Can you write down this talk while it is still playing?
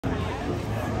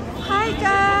Hi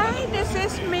guys, this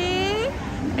is me.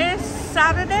 It's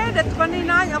Saturday the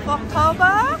 29th of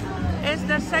October. It's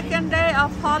the second day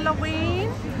of Halloween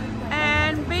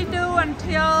and we do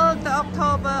until the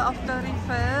October of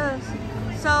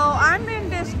 31st. So I'm in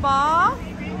this bar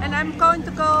and I'm going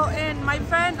to go in. My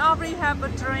friend already have a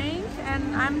drink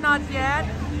and I'm not yet.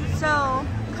 So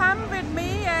come with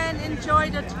me and enjoy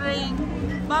the drink.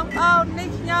បងប្អូននេះ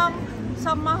ខ្ញុំ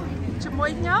សូមជាមួ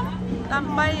យខ្ញុំដើ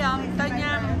ម្បីទៅ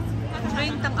ញ៉ាំ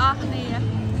drink ទាំងអស់គ្នា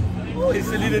Oh, it's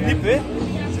a little nip, eh?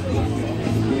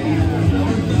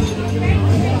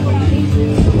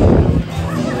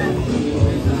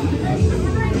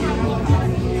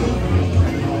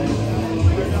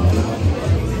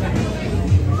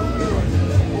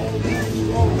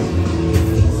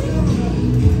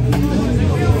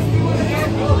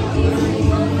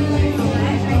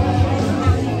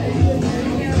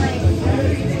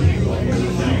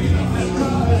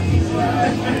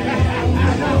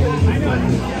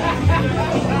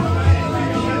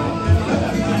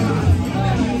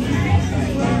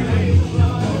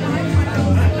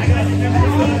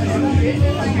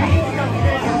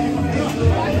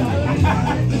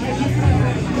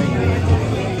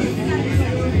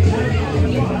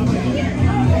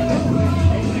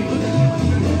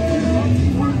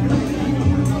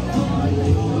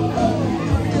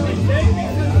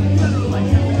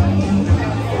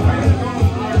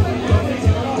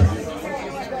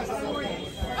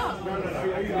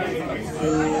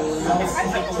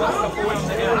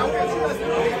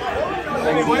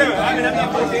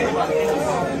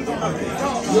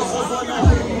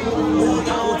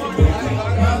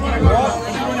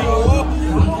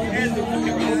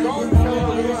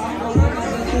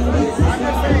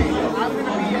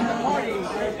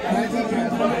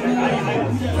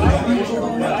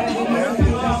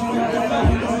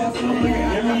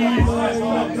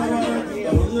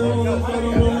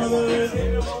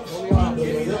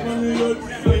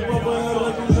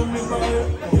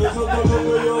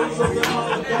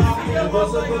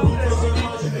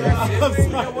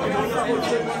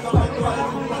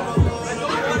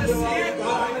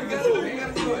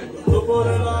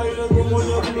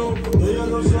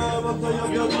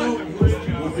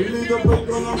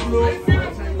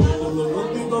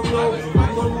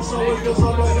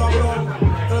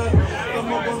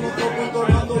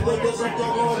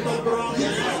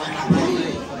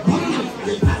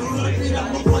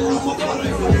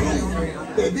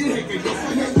 Te dije que yo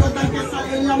soy el Jordan que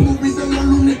sale en la movie de los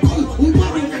Looney Tunes. Un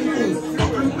barro en Cancún,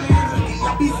 otro en PR. Y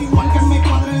la bici igual que me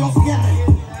cuadren los cierres.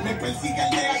 Me persigue el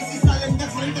DEA y si salen de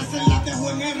frente se la dejo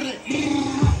en R.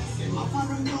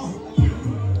 Semáforo en rojo.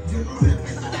 Yo no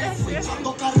respetaré eso. Echando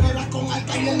carreras con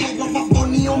Alca y el negro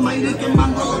Baboni o Mayri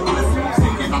quemando los presos. Se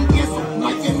quedan tiesos, no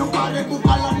hay quien no pare.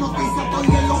 Busca las noticias, estoy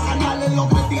en los canales. Los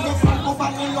retires francos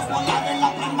van en los polares. La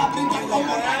prenda brinca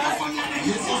como rayos solares. Y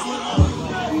eso suena.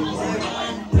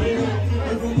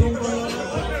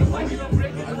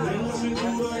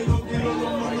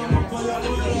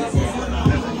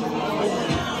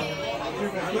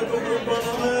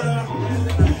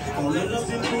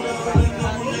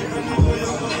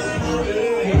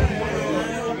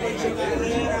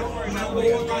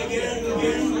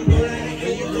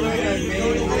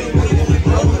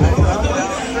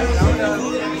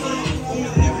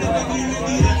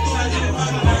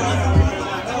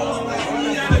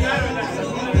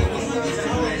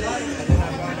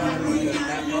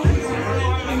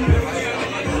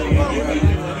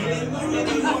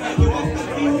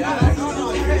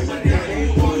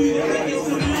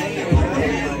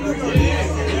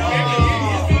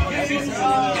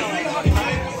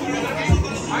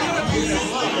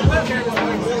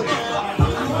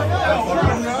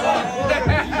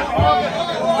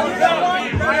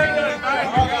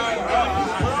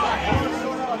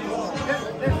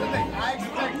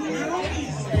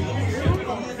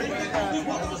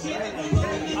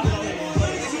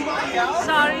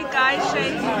 Sorry guys,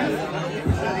 shaking.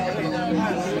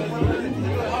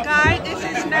 Guys, this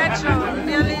is natural,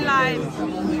 really live.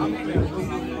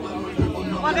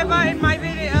 Whatever in my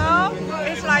video,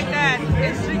 it's like that.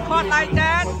 It's record like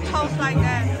that, post like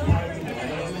that.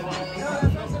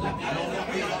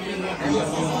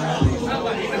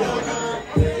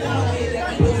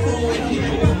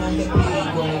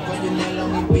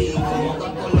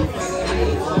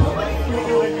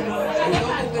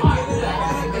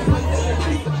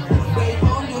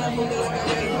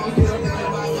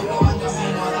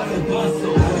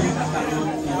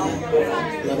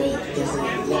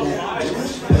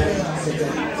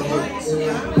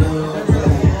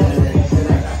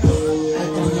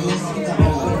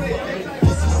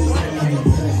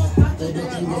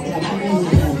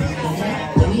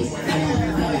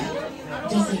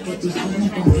 tus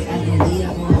sueños porque algún día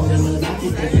como de mi gato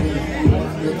te fuera.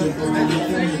 Yo te puedo guiar,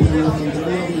 me tengo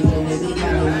control, vivo mi vida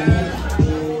a la manera.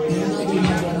 Tengo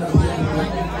dinero, no tiempo,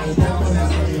 hay tanto más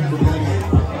que recuperar.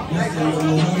 No solo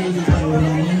mujeres, yo tengo una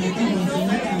niña que me infinita,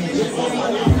 me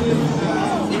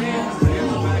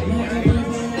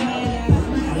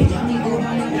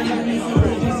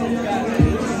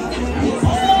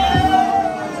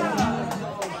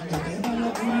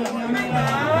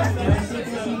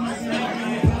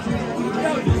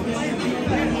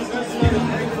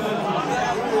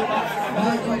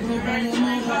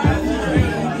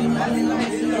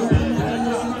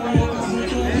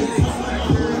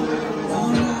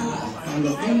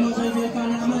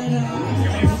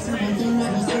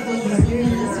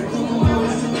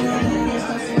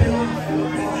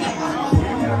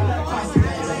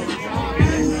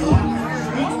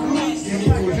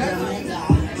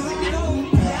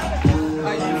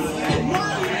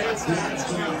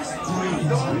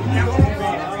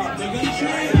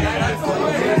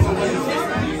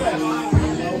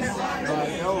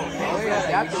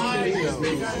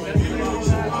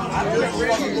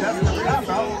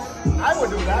I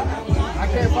would do that. I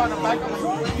can't find them back on the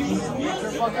road.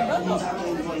 You're fucking nuts.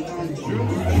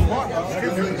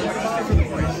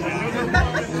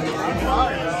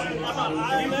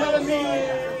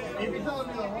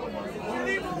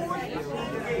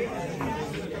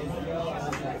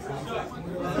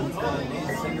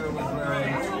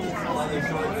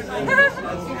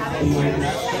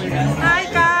 Hi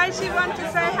guys, she wants to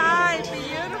say hi. It's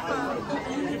beautiful.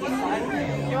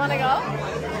 You want to go?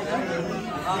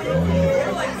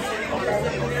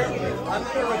 I'm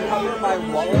going to recover my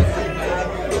wallet.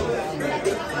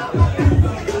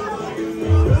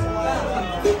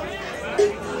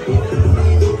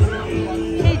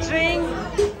 He drink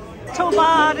 2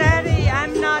 bars already.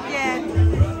 I'm not yet.